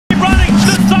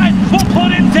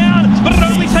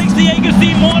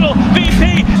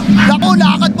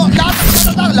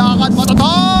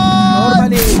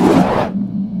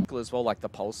as well, like the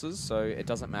pulses, so it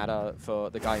doesn't matter for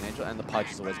the Guardian Angel, and the Pudge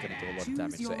is always going to do a lot of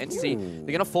damage. So Entity, they're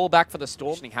going to fall back for the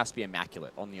Storm. It has to be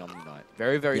immaculate on the Omni Knight.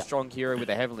 Very, very strong hero with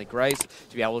a Heavenly Grace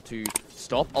to be able to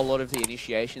stop a lot of the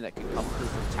initiation that can come through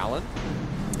from Talon.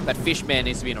 But Fishman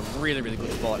needs to be in a really, really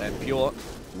good spot, and Pure,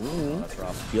 that's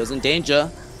rough. Pure's in danger.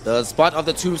 The spot of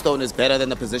the Tombstone is better than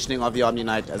the positioning of the Omni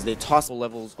Knight as they toss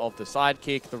levels of the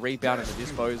sidekick, the rebound, and the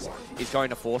dispose is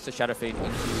going to force the Shadow Fiend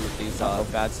into these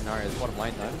bad scenarios. Bottom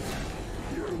lane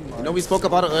though. You know, we spoke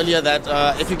about it earlier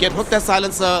that if you get hooked as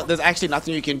Silencer, there's actually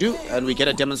nothing you can do, and we get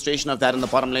a demonstration of that in the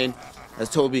bottom lane as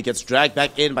Toby gets dragged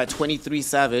back in by 23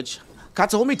 Savage.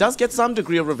 Kataomi does get some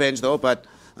degree of revenge though, but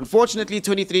unfortunately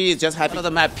 23 is just happy.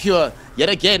 Another map, Pure, yet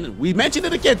again, we mentioned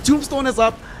it again, Tombstone is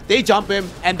up, they jump him,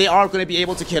 and they are going to be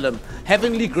able to kill him.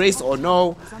 Heavenly Grace or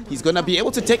no, he's going to be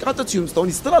able to take out the Tombstone.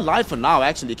 He's still alive for now,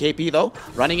 actually, KP though,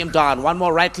 running him down. One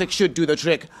more right click should do the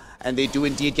trick. And they do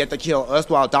indeed get the kill.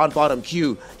 Erstwhile down bottom,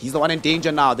 Q. He's the one in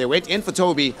danger now. They went in for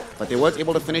Toby, but they weren't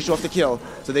able to finish off the kill.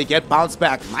 So they get bounced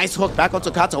back. Nice hook back onto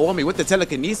Kataomi with the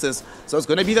telekinesis. So it's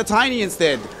going to be the Tiny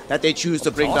instead that they choose to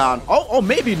bring down. Oh,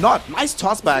 maybe not. Nice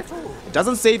toss back. It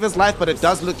doesn't save his life, but it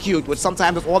does look cute, which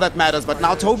sometimes is all that matters. But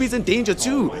now Toby's in danger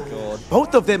too.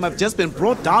 Both of them have just been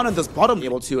brought down in this bottom.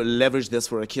 Able to leverage this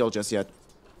for a kill just yet.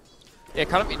 Yeah,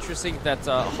 kind of interesting that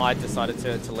Hyde decided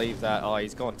to leave that. Oh,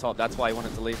 he's gone top. That's why he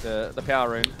wanted to leave the power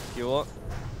room. Pure.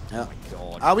 Yeah.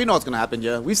 Oh my God. We know what's going to happen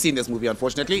here. We've seen this movie,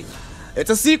 unfortunately. It's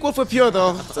a sequel for Pure,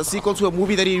 though. It's a sequel to a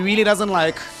movie that he really doesn't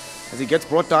like as he gets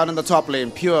brought down in the top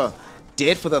lane. Pure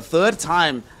dead for the third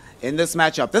time in this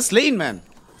matchup. This lane, man,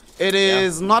 it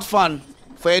is not fun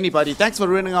for anybody. Thanks for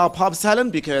ruining our pub's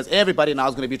talent because everybody now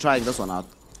is going to be trying this one out.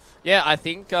 Yeah, I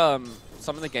think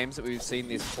some of the games that we've seen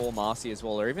this core Marcy as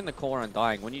well, or even the core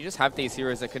Undying, when you just have these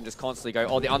heroes that can just constantly go,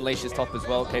 oh, the Unleash is top as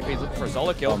well. KP's looking for a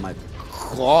solo kill. Oh my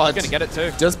God. He's going to get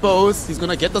it too. Just both. He's going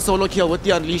to get the solo kill with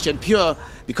the Unleash, and Pure,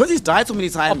 because he's died so many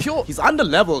times, he's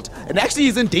under-leveled. And actually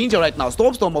he's in danger right now.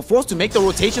 Stormstormer forced to make the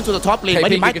rotation to the top lane,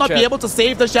 but he might not be able to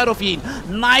save the Shadow Fiend.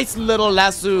 Nice little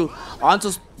lasso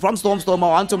from Stormstormer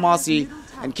onto Marcy,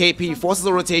 and KP forces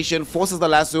the rotation, forces the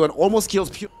lasso, and almost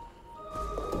kills Pure.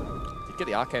 Get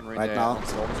the Arcane Rune right there now. on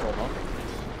Stormstormer.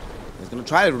 He's going to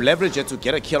try to leverage it to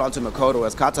get a kill onto Makoto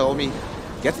as Kataomi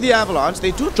gets the Avalanche.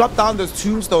 They do drop down this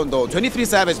Tombstone though. 23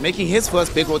 Savage making his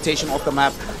first big rotation off the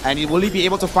map, and will he be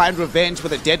able to find revenge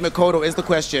with a dead Makoto is the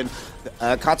question.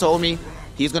 Kataomi,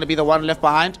 he's going to be the one left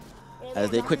behind as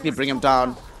they quickly bring him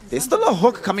down. There's still a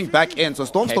hook coming back in, so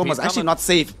Stormstormer's actually not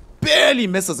safe. Barely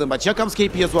misses him, but here comes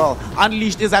KP as well.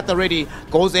 Unleashed is at the ready,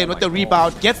 goes in with the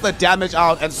rebound, gets the damage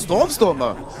out, and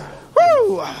Stormstormer,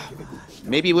 woo!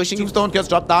 Maybe wishing Tombstone gets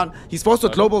dropped down. He's supposed to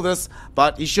global this,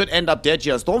 but he should end up dead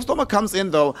here. Stormstormer comes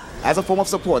in though as a form of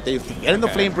support. They get in the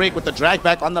flame break with the drag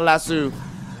back on the lasso.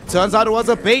 Turns out it was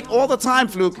a bait all the time,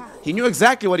 Fluke. He knew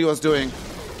exactly what he was doing.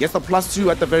 Gets the +2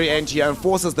 at the very end here and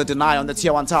forces the deny on the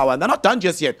tier 1 tower. And they're not done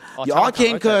just yet. The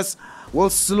Arcane Curse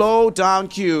will slow down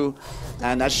Q,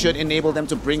 and that should enable them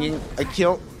to bring in a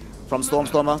kill from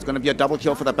Stormstormer. It's going to be a double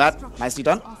kill for the bat. Nicely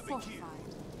done.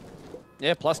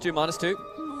 Yeah, +2, -2.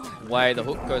 Way the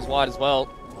hook goes wide as well.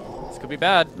 This could be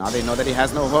bad. Now they know that he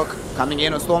has no hook. Coming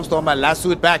in on Stormstormer,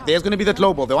 lassoed back. There's going to be the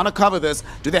global. They want to cover this.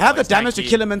 Do they have the damage to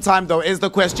kill him in time, though, is the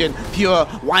question. Pure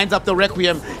winds up the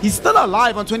Requiem. He's still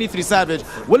alive on 23 Savage.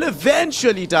 Will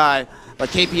eventually die. But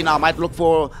KP now might look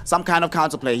for some kind of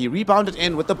counterplay. He rebounded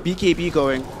in with the BKB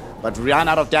going, but ran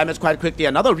out of damage quite quickly.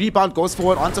 Another rebound goes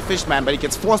forward onto Fishman, but he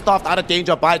gets forced off out of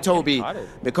danger by Toby.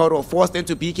 Makoto forced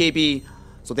into BKB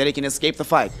so that he can escape the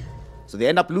fight. So they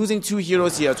end up losing 2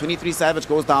 heroes here. 23 Savage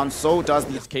goes down, so does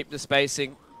the... Just keep the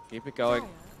spacing, keep it going.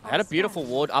 They had a beautiful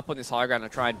ward up on this high ground to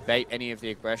try and bait any of the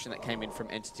aggression that came in from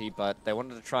Entity, but they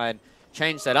wanted to try and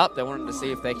change that up. They wanted to see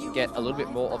if they can get a little bit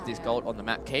more of this gold on the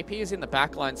map. KP is in the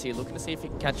back lines here, looking to see if he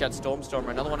can catch out Stormstormer.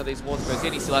 Another one of these wards goes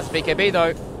in. He still has BKB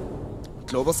though.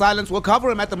 Global Silence will cover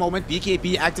him at the moment.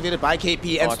 BKB activated by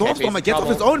KP, and Stormstormer gets off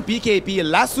his own BKB.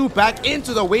 Lasso back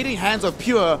into the waiting hands of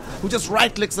Pure, who just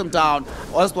right-clicks him down.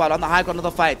 Oswald on the high ground of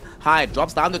the fight. Hyde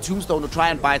drops down the Tombstone to try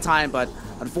and buy time, but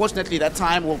unfortunately that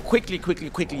time will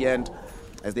quickly end.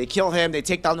 As they kill him, they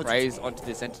take down the... Raise onto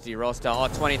this Entity roster. Oh,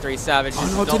 23 Savage.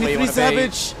 Oh no, 23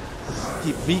 Savage.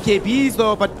 He BKBs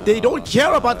though, but they don't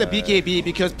care about the BKB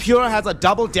because Pure has a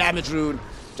double damage rune.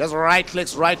 Just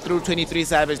right-clicks right through 23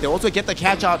 Savage. They also get the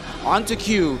catch-out onto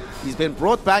Q. He's been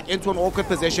brought back into an awkward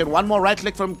position. One more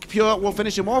right-click from Pure will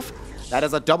finish him off. That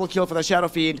is a double kill for the Shadow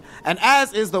Fiend. And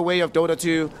as is the way of Dota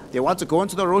 2, they want to go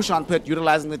into the Roshan pit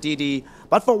utilizing the DD.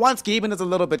 But for once, Gaben is a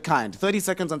little bit kind. 30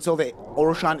 seconds until the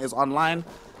Roshan is online.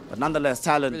 But nonetheless,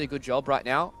 Talon. Really good job right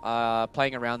now,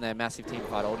 playing around their massive team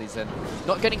fight oldies and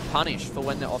not getting punished for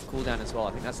when they're off cooldown as well.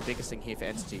 I think that's the biggest thing here for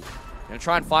Entity. Gonna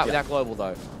try and fight without Global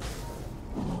though.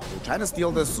 They're trying to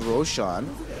steal this Roshan.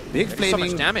 Big flaming. So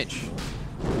much damage.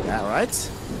 Yeah,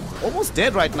 right? Almost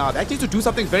dead right now. They actually need to do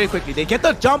something very quickly. They get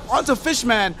the jump onto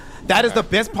Fishman. That is the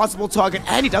best possible target,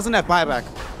 and he doesn't have buyback.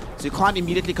 So you can't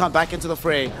immediately come back into the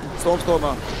fray.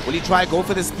 Stormstormer, will he try go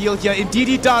for the steal here? Indeed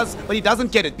he does, but he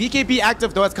doesn't get it. BKB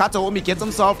active though as Kataomi gets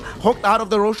himself hooked out of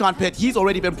the Roshan pit. He's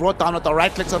already been brought down with the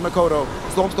right clicks on Makoto.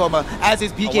 Stormstormer, as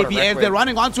his BKB ends, they're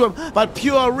running onto him, but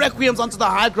Pure Requiems onto the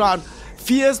high ground.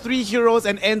 Fears 3 heroes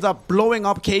and ends up blowing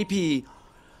up KP.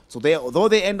 So although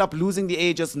they end up losing the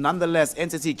Aegis, nonetheless,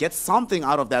 Entity gets something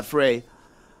out of that fray.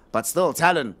 But still,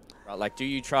 Talon. Like, do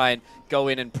you try and go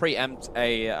in and preempt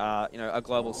a a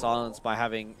global silence by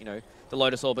having the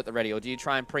Lotus Orb at the ready, or do you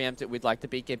try and preempt it with like the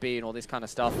BKB and all this kind of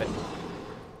stuff? And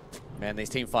man, these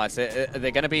team fights, they're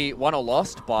going to be won or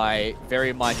lost by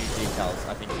very minute details,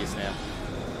 I think, here now.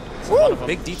 So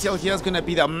big detail here is going to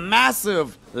be the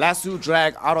massive lasso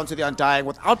drag out onto the Undying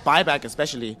without buyback,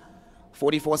 especially.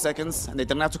 44 seconds, and they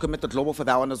didn't have to commit the global for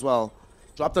that one as well.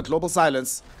 Drop the global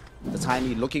silence. The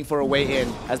Tiny looking for a way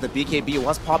in as the BKB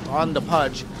was popped on the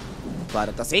Pudge. But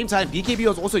at the same time, BKB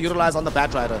was also utilized on the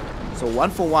Batrider. So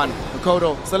 1 for 1.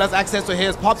 Makoto still has access to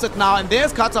his, pops it now, and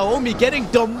there's Kataomi getting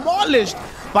demolished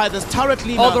by this turret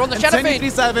leader. Oh, they're on the Shadow Fiend. 23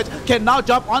 Savage can now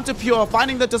jump onto Pure,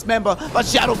 finding the Dismember, but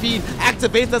Shadow Fiend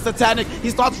activates the Satanic. He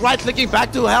starts right-clicking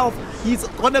back to health. He's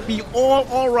gonna be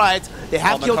all right. They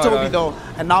have killed Toby though,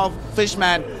 and now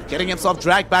Fishman getting himself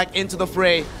dragged back into the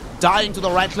fray, dying to the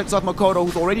right clicks of Makoto,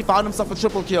 who's already found himself a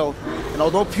triple kill. And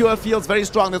although Pure feels very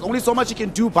strong, there's only so much he can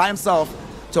do by himself.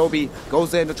 Toby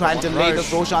goes in to try and delay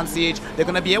this Roshan siege. They're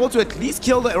going to be able to at least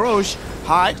kill the Roche.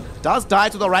 Hyde does die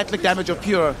to the right-click damage of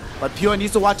Pure, but Pure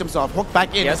needs to watch himself. Hook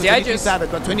back in. Yes, the Aegis. Savage,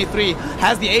 but 23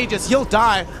 has the Aegis. He'll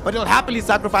die, but he'll happily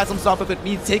sacrifice himself if it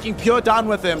means taking Pure down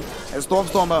with him. And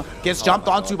Stormstormer gets jumped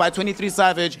onto by 23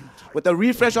 Savage. With the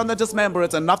refresh on the Dismember,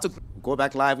 it's enough to go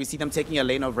back live. We see them taking a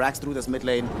lane of racks through this mid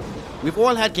lane. We've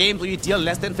all had games where you deal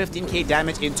less than 15k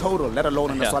damage in total, let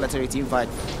alone in a solitary team fight.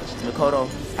 Makoto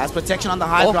has protection on the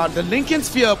high ground. The Lincoln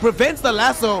Sphere prevents the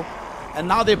lasso. And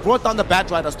now they brought down the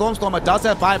Batrider. Stormstormer does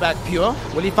have buyback. Pure,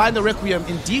 will he find the Requiem?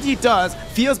 Indeed he does.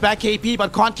 Feels back KP,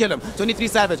 but can't kill him. 23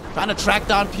 Savage trying to track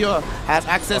down Pure. Has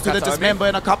access to the Dismember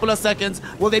in a couple of seconds.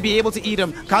 Will they be able to eat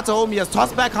him? Kataomi has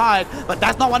tossed back Hyde, but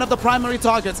that's not one of the primary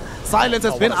targets. Silence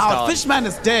has been out. Fishman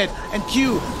is dead. And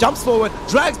Q jumps forward,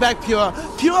 drags back Pure.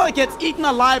 Pure gets eaten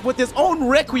alive with his own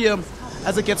Requiem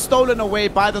as it gets stolen away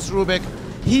by this Rubik.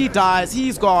 He dies.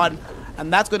 He's gone.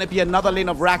 And that's going to be another lane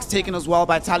of racks taken as well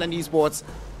by Talon Esports.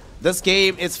 This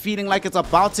game is feeling like it's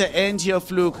about to end here,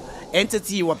 Fluke.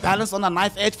 Entity were balanced on the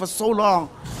knife edge for so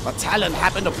long, but Talon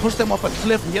happened to push them off a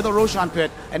cliff near the Roshan pit,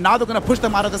 and now they're going to push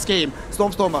them out of this game.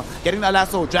 Stormstormer getting the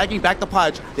lasso, dragging back the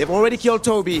Pudge. They've already killed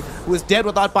Toby, who is dead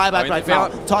without buyback right now.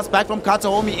 Tossed back from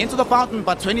Kataomi into the fountain,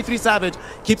 but 23 Savage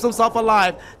keeps himself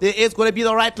alive. There is going to be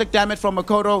the right-click damage from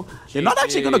Makoto. They're not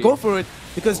actually going to go for it,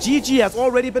 because GG has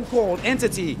already been called.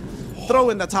 Entity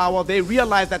throw in the tower. They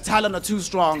realize that Talon are too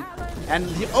strong, and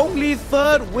the only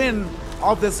third win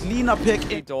of this Lina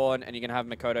pick. Dawn, and you're gonna have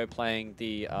Makoto playing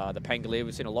the Pangolier.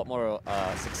 We've seen a lot more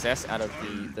success out of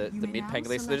the mid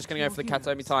Pangolier, so they're just gonna go for the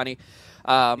Kataomi Tiny.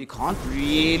 You can't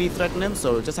really threaten him,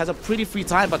 so it just has a pretty free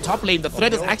time. But top lane, the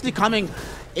threat is actually coming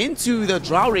into the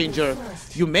Drow Ranger.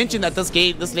 You mentioned that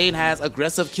this lane has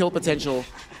aggressive kill potential,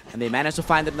 and they managed to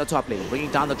find it in the top lane,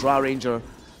 bringing down the Drow Ranger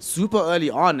super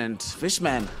early on. And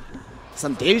Fishman,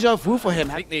 some deja vu for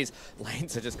him. I think these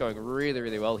lanes are just going really,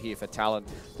 really well here for Talon.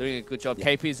 Doing a good job.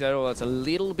 KP0 is a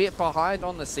little bit behind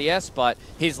on the CS, but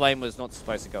his lane was not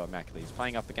supposed to go immaculate. He's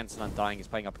playing up against an Undying. He's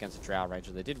playing up against a Drow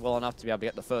Ranger. They did well enough to be able to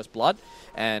get the first blood.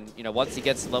 And, once he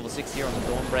gets level 6 here on the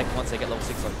Dawnbreaker, once they get level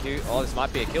 6 on Q, this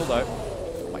might be a kill though.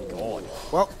 Oh my god.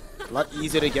 Well, a lot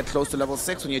easier to get close to level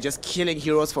 6 when you're just killing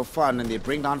heroes for fun, and they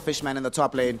bring down Fishman in the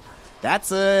top lane.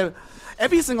 That's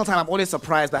every single time I'm always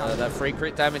surprised that that free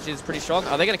crit damage is pretty strong.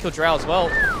 Are they going to kill Drow as well?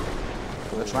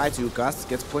 Gonna try to. Gus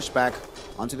gets pushed back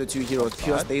onto the two heroes.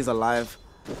 Pure stays alive.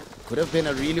 Could have been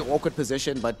a really awkward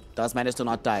position, but does manage to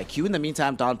not die. Q in the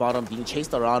meantime down bottom, being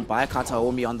chased around by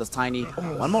Kataomi on this Tiny.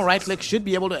 One more right click should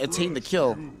be able to attain the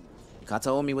kill.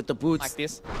 Kataomi with the boots. Like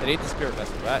this, they need the Spirit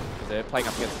Vessel, right? Because they're playing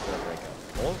up against the Dawnbreaker.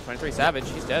 Oh, 23 Savage,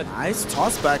 he's dead. Nice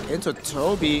toss back into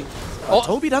Toby.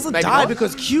 Toby doesn't die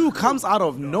because Q comes out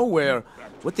of nowhere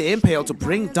with the Impale to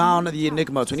bring down the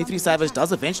Enigma. 23 Savage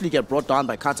does eventually get brought down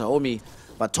by Kataomi.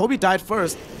 But Toby died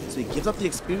first, so he gives up the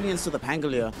experience to the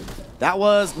Pangolier. That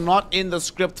was not in the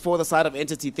script for the side of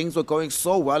Entity. Things were going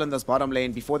so well in this bottom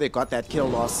lane before they got that kill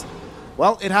loss.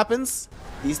 Well, it happens.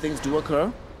 These things do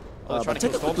occur. But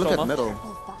take a quick look at middle.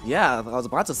 Yeah, I was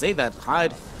about to say that.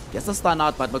 Hyde gets the stun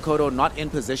out, but Makoto not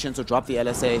in position to drop the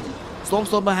LSA.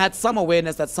 Stormstormer had some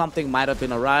awareness that something might have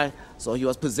been awry, so he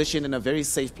was positioned in a very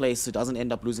safe place so he doesn't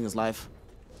end up losing his life.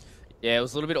 Yeah, it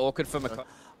was a little bit awkward for Makoto.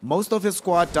 Most of his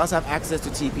squad does have access to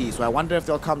TP, so I wonder if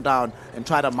they'll come down and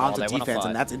try to mount a defense,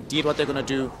 and that's indeed what they're going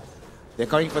to do. They're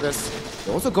going for this.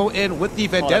 They also go in with the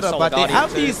Vendetta, but they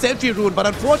have the Sentry Rune, but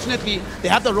unfortunately, they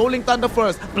have the Rolling Thunder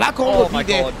first. Black Hole will be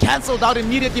there, cancelled out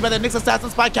immediately by the Nyx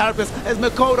Assassin's by Carapace as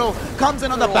Makoto comes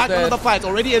in on the back end of the fight,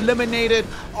 already eliminated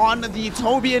on the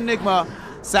Toby Enigma.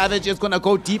 Savage is going to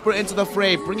go deeper into the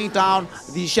fray, bringing down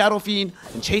the Shadow Fiend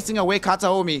and chasing away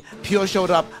Kataomi. Pure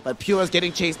showed up, but Pure is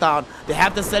getting chased down. They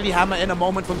have the Selly Hammer in a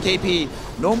moment from KP.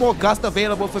 No more Gust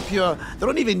available for Pure. They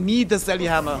don't even need the Selly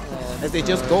Hammer as they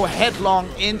just go headlong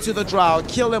into the Drow,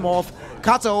 kill him off.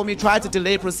 Kataomi tried to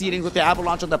delay proceedings with the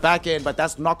Avalanche on the back end, but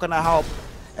that's not going to help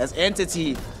as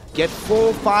Entity get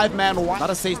full 5-man one.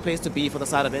 Not a safe place to be for the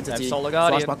side of Entity.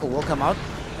 Swashbuckle will come out.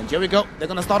 And here we go. They're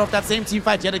going to start off that same team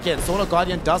fight yet again. Solar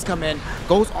Guardian does come in,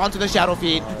 goes onto the Shadow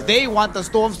Feed. They want the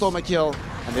Stormstormer kill,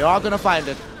 and they are going to find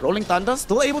it. Rolling Thunder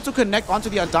still able to connect onto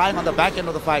the Undying on the back end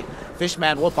of the fight.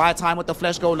 Fishman will buy time with the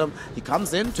Flesh Golem. He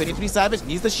comes in, 23 Savage,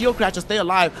 needs the Shield Crash to stay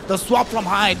alive. The swap from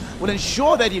Hyde will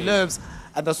ensure that he lives.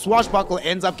 And the Swashbuckle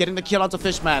ends up getting the kill onto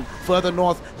Fishman. Further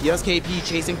north, here's KP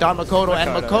chasing down Makoto. And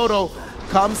Makoto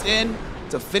comes in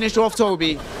to finish off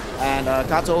Toby. And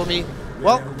Kataomi,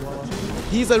 well,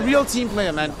 he's a real team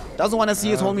player, man. Doesn't want to see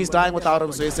his homies dying without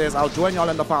him, so he says, I'll join y'all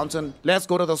in the fountain. Let's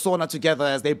go to the sauna together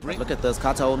as they bring... Look at this.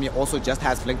 Kataomi also just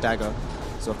has Blink Dagger.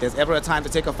 So if there's ever a time to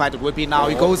take a fight, it would be now.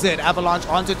 He goes in. Avalanche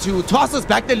onto 2. Tosses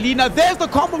back to Lina. There's the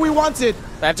combo we wanted.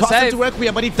 Toss into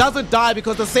Requiem, but he doesn't die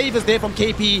because the save is there from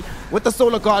KP with the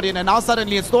Solar Guardian. And now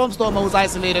suddenly it's Stormstormer who's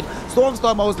isolated.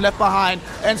 Stormstormer who's left behind.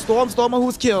 And Stormstormer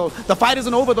who's killed. The fight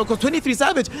isn't over though because 23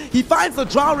 Savage, he finds the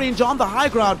Drow range on the high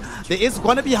ground. There is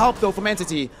going to be help though from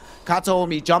Entity.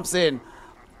 Kataomi jumps in.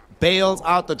 Bails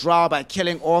out the Drow by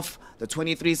killing off the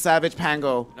 23 Savage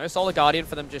Pango. No Solar Guardian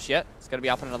for them just yet. It's going to be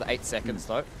up in another 8 seconds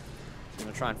though. I'm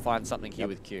going to try and find something here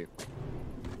with Q.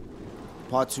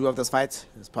 Part 2 of this fight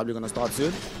is probably going to start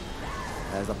soon,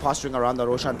 as the posturing around the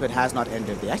Roshan pit has not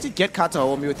ended. They actually get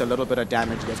Kataomi with a little bit of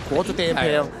damage. Gets caught with the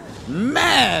Impale.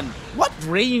 Man, what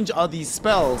range are these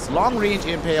spells? Long range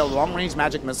Impale, long range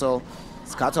Magic Missile.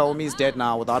 Kataomi is dead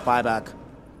now without buyback.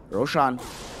 Roshan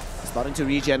starting to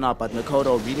regen up, but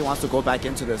Makoto really wants to go back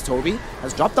into this. Toby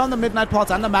has dropped down the Midnight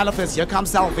Pots and the Malefice. Here comes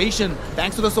Salvation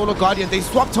thanks to the Solar Guardian. They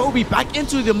swap Toby back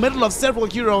into the middle of several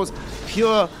heroes.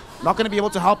 Pure not going to be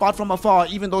able to help out from afar,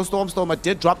 even though Stormstormer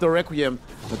did drop the Requiem.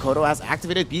 Makoto has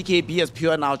activated BKB as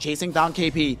Pure now, chasing down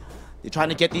KP. They're trying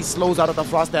to get these slows out of the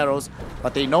Frost Arrows,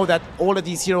 but they know that all of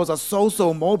these heroes are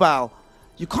so mobile.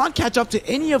 You can't catch up to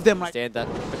any of them right now. That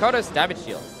Makoto's damage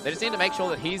shield. They just need to make sure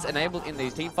that he's enabled in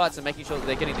these team fights and making sure that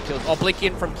they're getting the kills. Oh, blink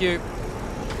in from Q.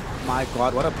 My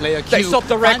god, what a player. Q they stopped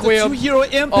the Requiem. 2-hero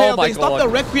Impale. They stopped the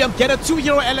Requiem. Get a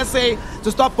 2-hero LSA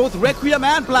to stop both Requiem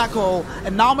and Black Hole.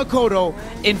 And now Makoto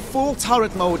in full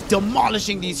turret mode,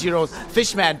 demolishing these heroes.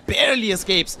 Fishman barely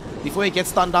escapes before he gets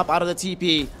stunned up out of the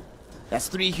TP. That's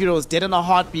 3 heroes dead in a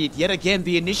heartbeat. Yet again,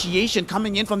 the initiation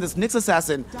coming in from this Nyx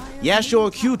Assassin. Yeah,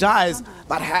 sure, Q dies,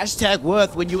 but hashtag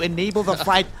worth when you enable the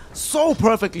fight so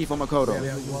perfectly for Makoto.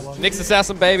 Nyx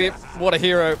Assassin, baby. What a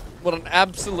hero. What an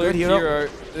absolute hero.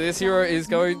 This hero is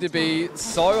going to be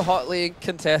so hotly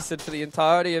contested for the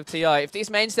entirety of TI. If these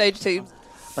main stage teams...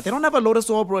 But they don't have a Lotus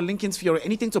Orb or a Linken's Sphere or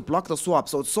anything to block the swap,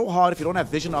 so it's so hard if you don't have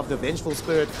vision of the Vengeful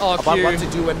Spirit about what to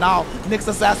do. And now, Nyx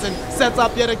Assassin sets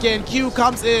up yet again. Q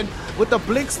comes in with the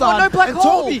Blink Stun. Oh, no Black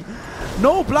Hole! Toby,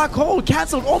 no Black Hole,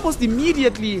 cancelled almost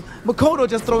immediately. Makoto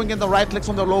just throwing in the right clicks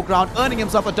from the low ground, earning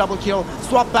himself a double kill.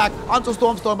 Swap back onto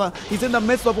Stormstormer. He's in the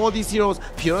midst of all these heroes.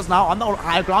 Pure's now on the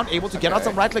high ground, able to get out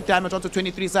some right click damage onto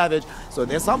 23 Savage. So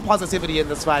there's some positivity in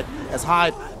this fight, as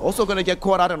Hyde also going to get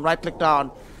caught out and right click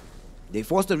down. They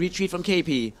forced a retreat from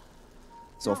KP.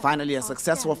 So finally a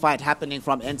successful fight happening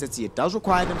from Entity. It does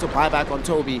require them to buy back on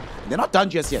Toby. They're not done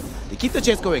just yet. They keep the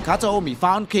chase going. Kataomi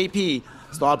found KP.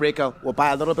 Starbreaker will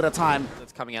buy a little bit of time.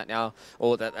 That's coming out now,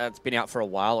 or that's been out for a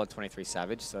while on 23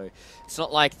 Savage. So it's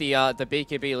not like the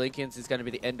BKB Linken's is going to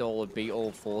be the end all and be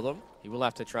all for them. He will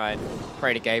have to try and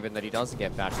pray to Gaben that he doesn't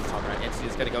get bashed in time around. Entity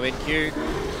is going to go in Q.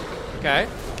 Okay.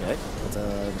 It's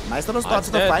a nice little start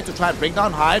to the fight to try and bring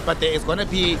down Hyde, but there is going to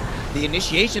be the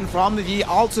initiation from the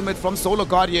ultimate from Solar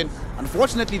Guardian.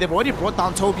 Unfortunately, they've already brought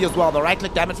down Toby as well. The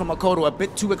right-click damage from Makoto a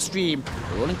bit too extreme.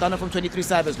 Rolling Thunder from 23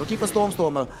 Savage, looking for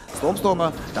Stormstormer.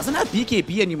 Stormstormer doesn't have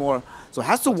BKB anymore, so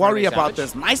has to worry about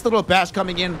this. Nice little bash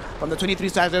coming in from the 23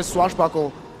 Savage,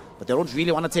 Swashbuckle. But they don't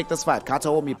really want to take this fight.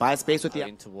 Kataomi buys space with the...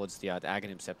 In towards the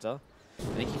Aghanim Scepter. I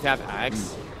think you have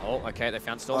Ags. Oh, okay, they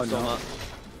found Stormstormer.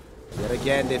 Yet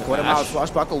again, they caught him out.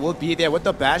 Swashbuckle will be there with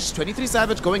the bash. 23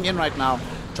 Savage going in right now,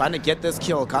 trying to get this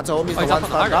kill. Kataomi's the one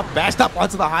started up, bashed up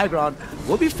onto the high ground.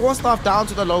 Will be forced off down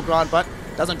to the low ground, but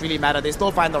doesn't really matter. They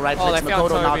still find the right place.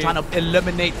 Makoto now trying to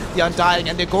eliminate the Undying,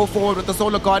 and they go forward with the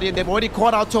Solar Guardian. They've already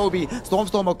caught out Toby.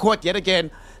 Stormstormer caught yet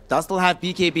again. Does still have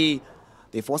BKB.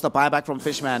 They forced a buyback from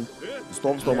Fishman.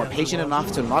 Stormstormer patient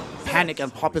enough to not panic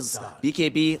and pop his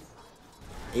BKB.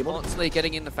 Constantly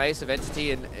getting in the face of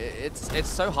Entity, and it's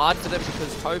so hard for them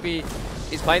because Toby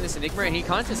is playing this Enigma and he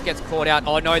kind of just gets caught out.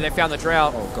 Oh no, they found the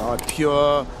Drought. Oh god,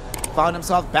 Pure found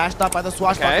himself bashed up by the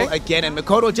Swashbuckle again, and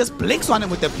Makoto just blinks on him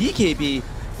with the BKB.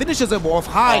 Finishes him off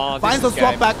high, finds the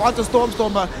swap back onto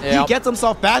Stormstormer. He gets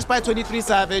himself bashed by 23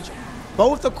 Savage.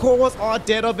 Both the cores are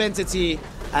dead of Entity,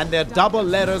 and their double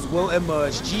letters will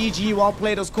emerge. GG, well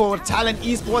played as core. Talon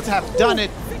Esports have done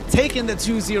it, taking the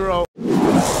 2-0.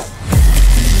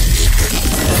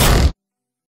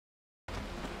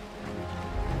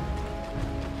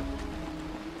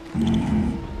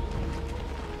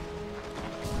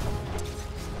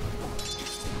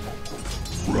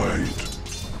 Right.